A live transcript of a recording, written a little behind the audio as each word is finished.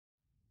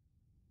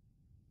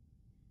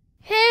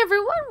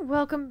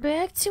Welcome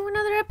back to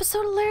another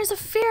episode of Layers of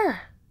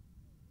Fear.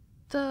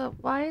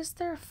 Why is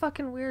there a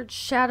fucking weird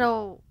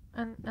shadow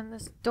and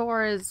this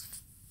door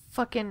is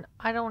fucking,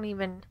 I don't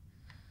even...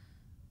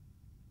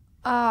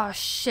 Oh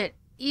shit.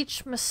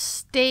 Each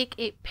mistake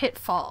a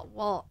pitfall.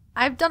 Well,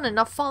 I've done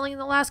enough falling in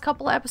the last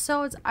couple of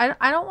episodes. I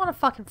don't want to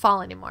fucking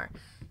fall anymore.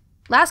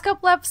 Last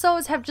couple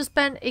episodes have just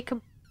been a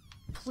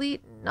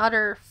complete and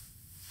utter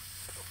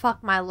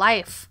fuck my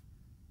life.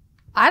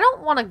 I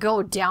don't want to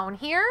go down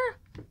here.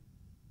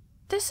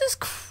 This is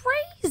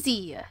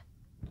crazy. Okay.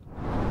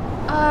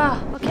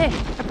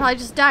 I probably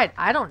just died.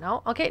 I don't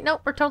know. Okay,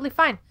 nope, we're totally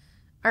fine.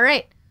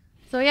 Alright.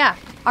 So yeah,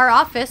 our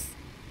office.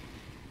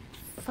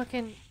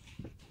 Fucking...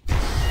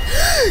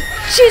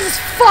 Jesus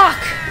fuck!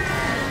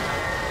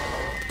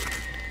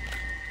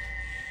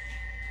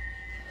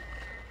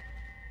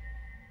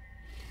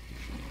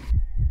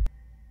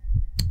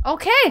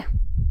 Okay.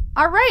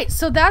 Alright,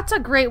 so that's a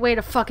great way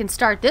to fucking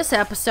start this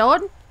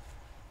episode.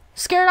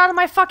 Scared out of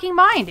my fucking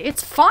mind.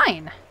 It's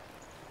fine.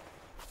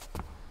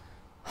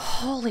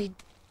 Holy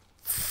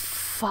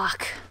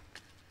fuck.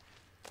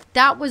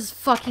 That was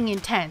fucking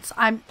intense.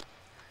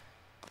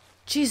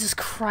 Jesus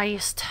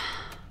Christ.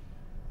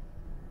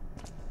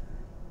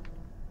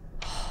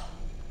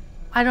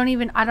 I don't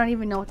even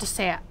know what to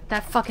say.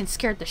 That fucking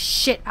scared the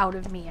shit out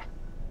of me.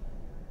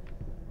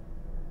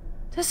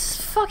 This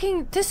is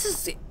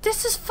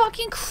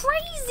fucking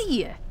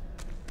crazy.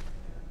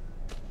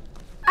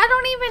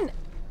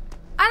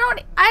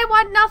 I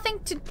want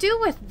nothing to do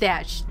with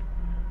that.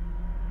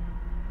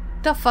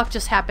 The fuck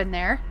just happened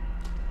there?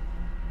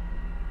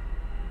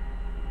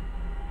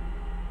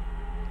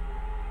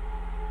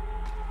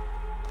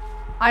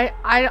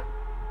 I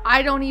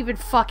don't even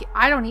fucking...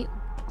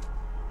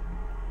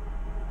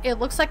 It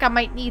looks like I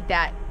might need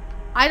that.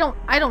 I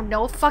don't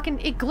know.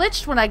 Fucking... It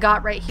glitched when I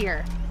got right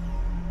here.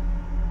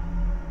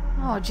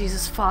 Oh,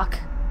 Jesus fuck.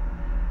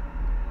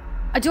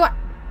 Do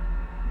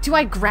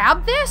I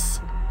grab this?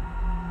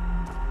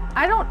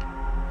 I don't...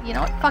 You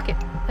know what? Fuck it.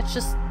 Let's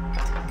just...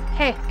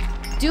 Hey.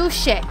 Do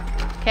shit.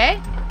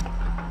 Okay?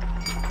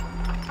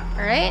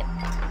 Alright.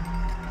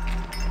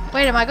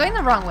 Wait, am I going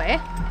the wrong way?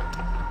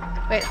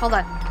 Wait, hold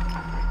on.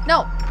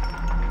 No.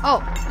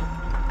 Oh.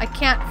 I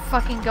can't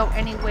fucking go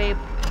any way.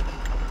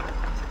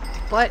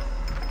 But...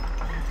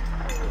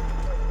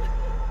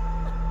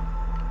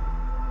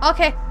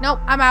 Okay. Nope.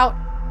 I'm out.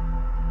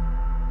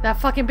 That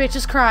fucking bitch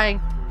is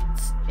crying.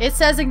 It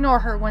says ignore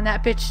her when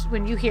that bitch...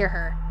 When you hear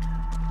her.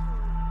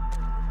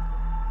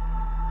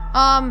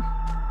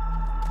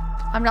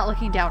 I'm not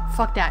looking down.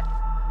 Fuck that.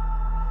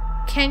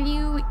 Can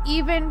you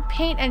even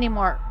paint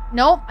anymore?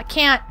 No, I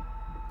can't.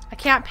 I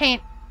can't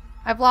paint.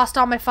 I've lost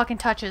all my fucking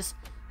touches.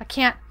 I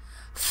can't.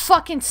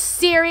 Fucking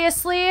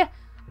seriously?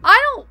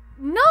 I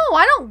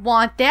don't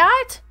want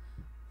that.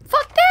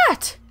 Fuck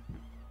that.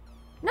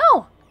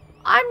 No.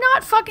 I'm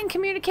not fucking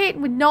communicating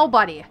with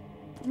nobody.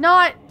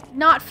 Not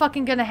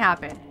fucking gonna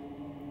happen.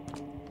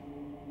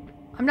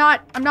 I'm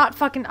not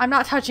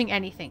touching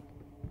anything.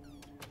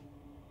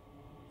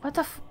 What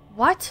the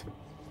what?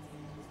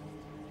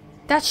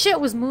 That shit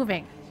was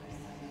moving.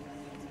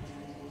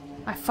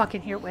 I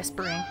fucking hear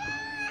whispering.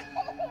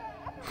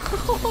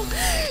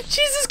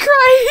 Jesus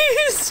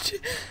Christ!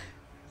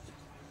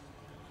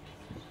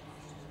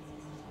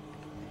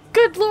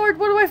 Good Lord,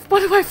 what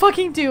do I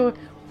fucking do?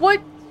 What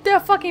the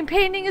fucking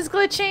painting is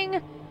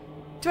glitching?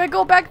 Do I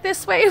go back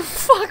this way?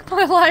 Fuck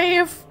my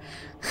life.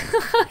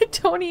 I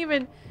don't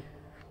even...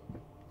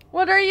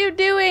 What are you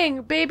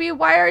doing, baby?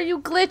 Why are you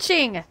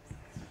glitching?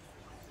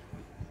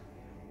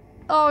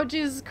 Oh,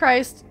 Jesus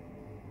Christ.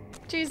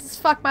 Jesus,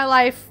 fuck my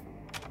life.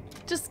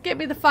 Just get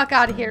me the fuck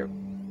out of here.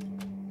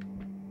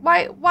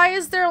 Why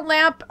is there a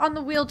lamp on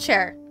the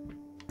wheelchair?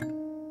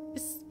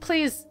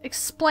 Please,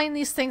 explain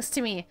these things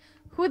to me.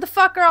 Who the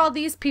fuck are all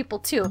these people,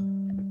 too?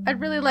 I'd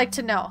really like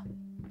to know.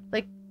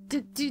 Like,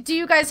 do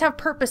you guys have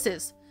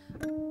purposes?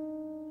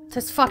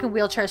 This fucking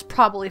wheelchair is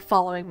probably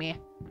following me.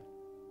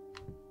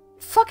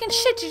 Fucking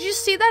shit, did you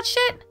see that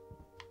shit?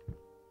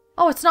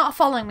 Oh, it's not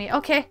following me.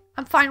 Okay,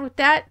 I'm fine with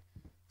that.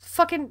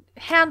 Fucking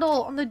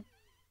handle on the...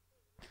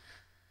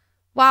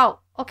 Wow.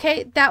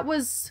 Okay, that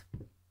was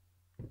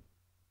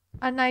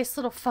a nice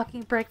little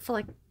fucking break for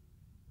like...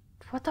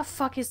 What the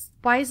fuck is...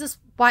 Why is this...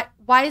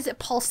 Why is it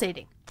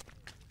pulsating?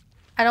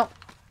 I don't...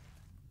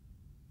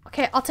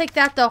 Okay, I'll take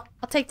that though.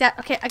 I'll take that.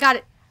 Okay, I got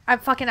it. I'm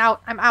fucking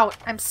out. I'm out.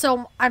 I'm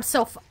so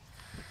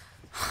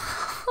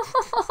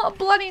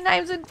bloody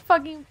knives and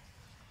fucking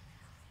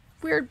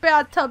weird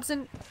bathtubs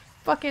and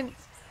fucking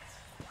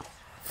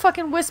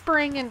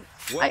whispering and...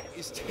 What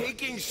is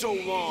taking so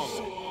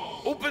long?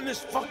 Open this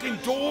fucking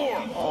door!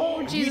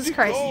 Oh, Jesus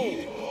Christ.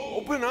 Go.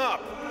 Open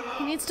up!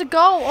 He needs to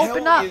go!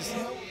 Open up!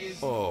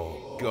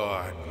 Oh,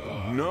 God.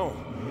 No.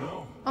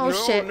 Oh,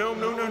 shit. No.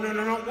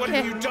 What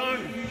have you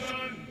done?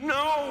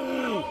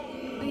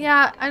 No!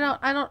 Yeah, I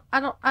don't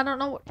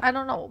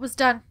know what was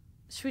done.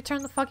 Should we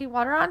turn the fucking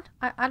water on?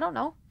 I don't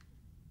know.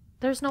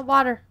 There's no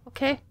water.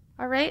 Okay?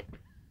 Alright?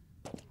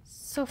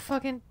 So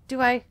fucking...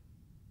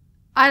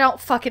 I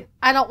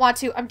don't want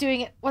to. I'm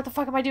doing it. What the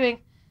fuck am I doing?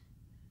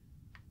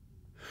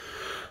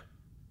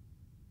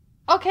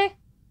 Okay.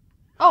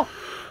 Oh.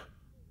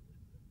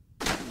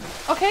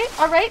 Okay,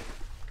 alright.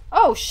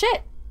 Oh,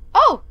 shit.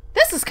 Oh,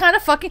 this is kind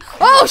of fucking...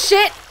 Oh,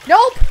 shit!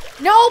 Nope!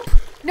 Nope!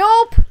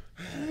 Nope!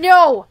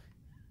 No!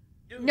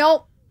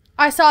 Nope.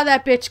 I saw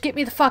that bitch. Get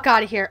me the fuck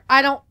out of here.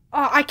 I don't...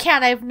 Oh, I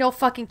can't. I have no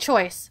fucking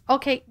choice.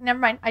 Okay, never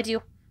mind. I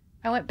do.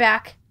 I went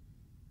back.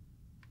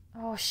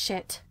 Oh,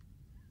 shit.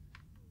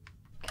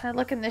 Can I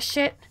look in this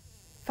shit?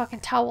 Fucking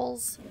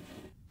towels.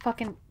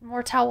 Fucking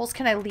more towels.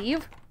 Can I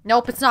leave?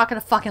 Nope, it's not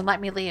gonna fucking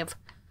let me leave.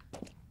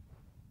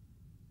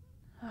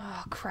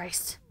 Oh,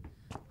 Christ.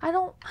 I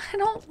don't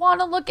want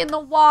to look in the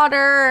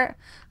water.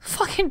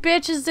 Fucking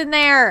bitch is in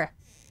there.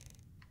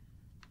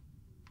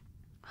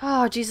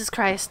 Oh, Jesus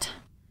Christ.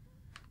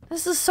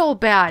 This is so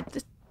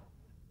bad.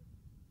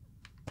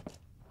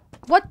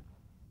 What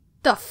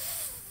the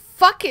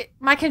fuck?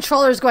 My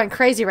controller is going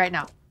crazy right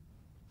now.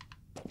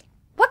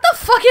 What the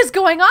fuck is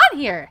going on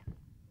here?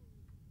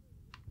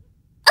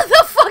 What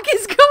the fuck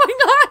is going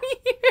on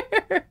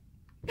here?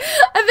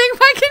 I think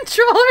my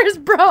controller is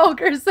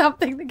broke or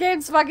something. The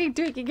game's fucking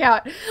tweaking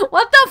out.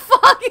 What the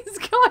fuck is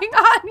going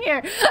on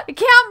here? I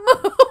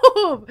can't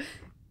move.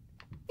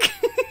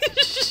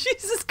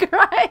 Jesus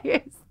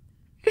Christ.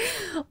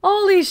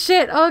 Holy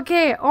shit.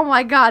 Okay. Oh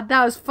my god.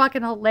 That was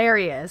fucking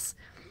hilarious.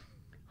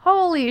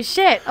 Holy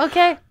shit.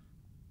 Okay.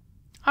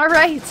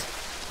 Alright.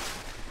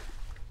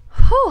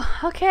 Whew.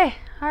 Okay.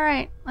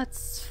 Alright.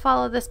 Let's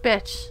follow this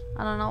bitch.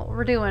 I don't know what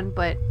we're doing,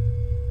 but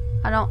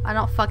I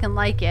don't fucking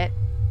like it.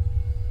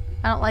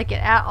 I don't like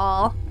it at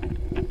all.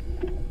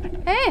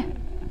 Hey,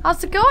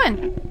 how's it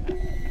going?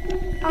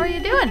 How are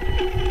you doing?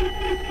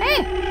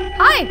 Hey,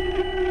 hi.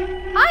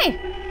 Hi.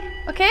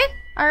 Okay,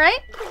 all right.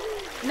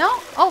 No?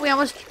 Oh, we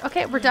almost...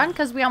 Okay, we're done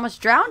because we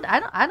almost drowned?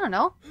 I don't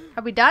know.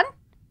 Are we done?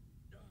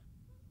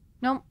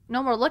 No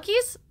more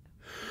lookies?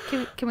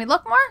 Can we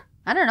look more?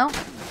 I don't know.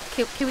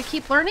 Can we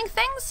keep learning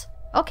things?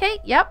 Okay,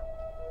 yep.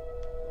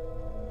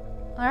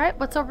 All right,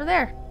 what's over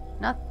there?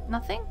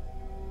 Nothing?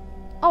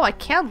 Oh, I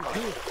can look.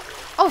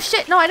 Oh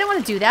shit, no, I didn't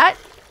want to do that.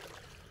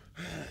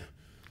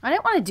 I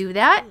didn't want to do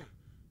that.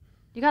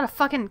 You gotta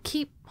fucking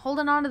keep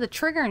holding on to the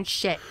trigger and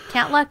shit.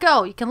 Can't let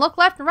go. You can look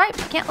left and right,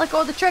 but you can't let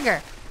go of the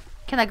trigger.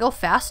 Can I go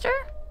faster?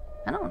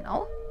 I don't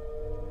know.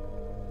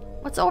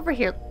 What's over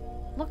here?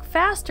 Look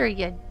faster,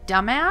 you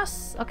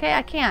dumbass. Okay,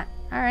 I can't.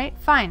 Alright,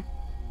 fine.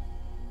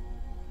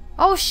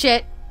 Oh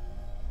shit.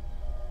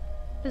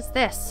 What is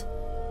this?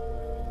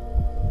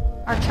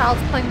 Our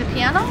child's playing the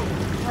piano?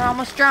 We're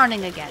almost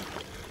drowning again.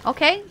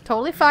 Okay,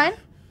 totally fine.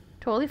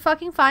 Totally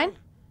fucking fine.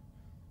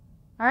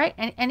 Alright,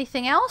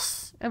 anything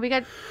else? And we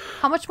got...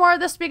 How much more of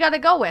this we gotta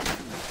go with?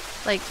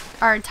 Like,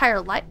 our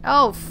entire life?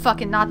 Oh,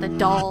 fucking not the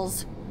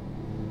dolls.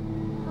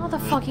 Oh, the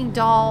fucking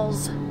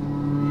dolls.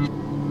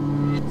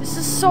 This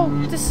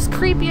is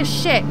creepy as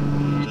shit.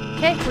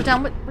 Okay, we're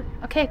done with...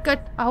 Okay, good.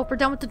 I hope we're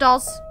done with the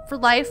dolls for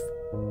life.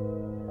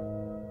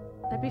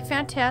 That'd be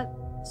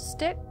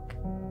fantastic.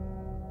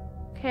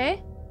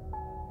 Okay.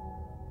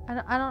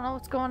 I don't know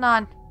what's going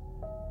on.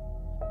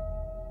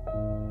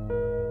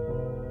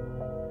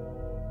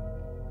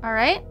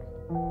 Alright.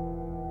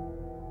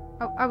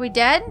 Are we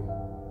dead?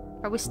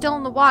 Are we still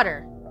in the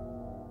water?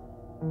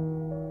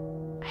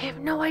 I have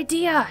no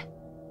idea.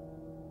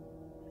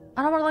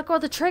 I don't want to let go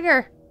of the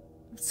trigger.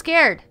 I'm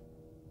scared.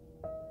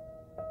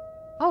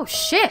 Oh,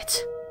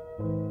 shit.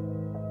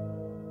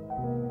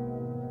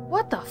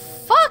 What the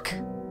fuck?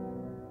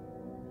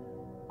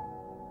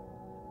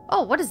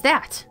 Oh, what is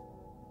that?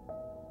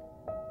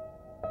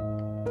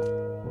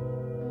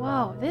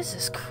 Whoa, this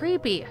is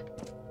creepy.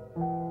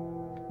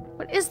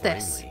 What is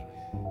this?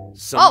 Finally,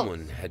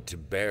 someone had to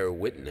bear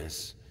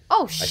witness.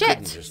 Oh, shit. I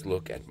couldn't just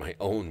look at my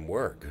own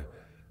work.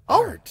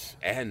 Art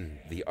and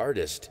the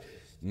artist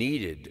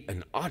needed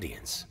an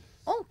audience.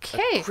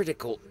 Okay. A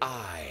critical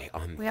eye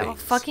on things. We have a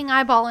fucking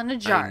eyeball in a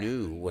jar. I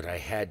knew what I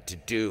had to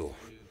do.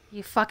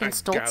 You fucking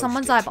stole gouged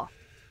someone's it, eyeball.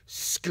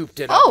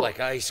 Scooped it up like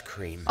ice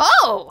cream.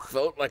 Oh!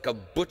 Felt like a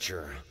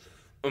butcher.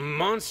 A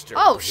monster.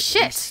 Oh, but at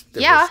shit. least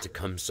there Yeah. was to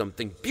come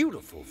something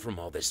beautiful from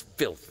all this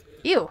filth.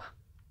 Ew.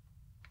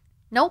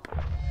 Nope.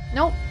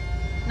 Nope.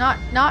 Not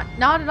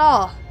at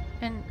all.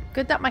 And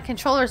good that my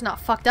controller's not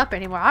fucked up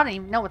anymore. I don't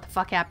even know what the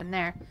fuck happened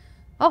there.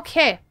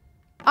 Okay.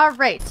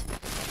 Alright.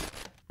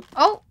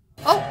 Oh.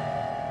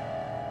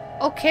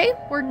 Okay,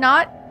 we're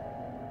not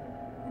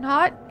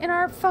in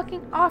our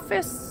fucking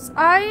office.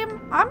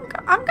 I'm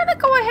gonna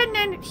go ahead and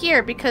end it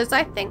here because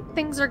I think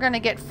things are gonna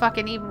get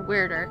fucking even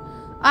weirder.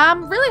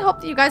 Really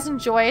hope that you guys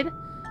enjoyed.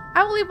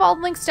 I will leave all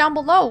the links down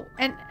below,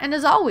 and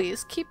as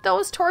always, keep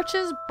those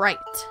torches bright.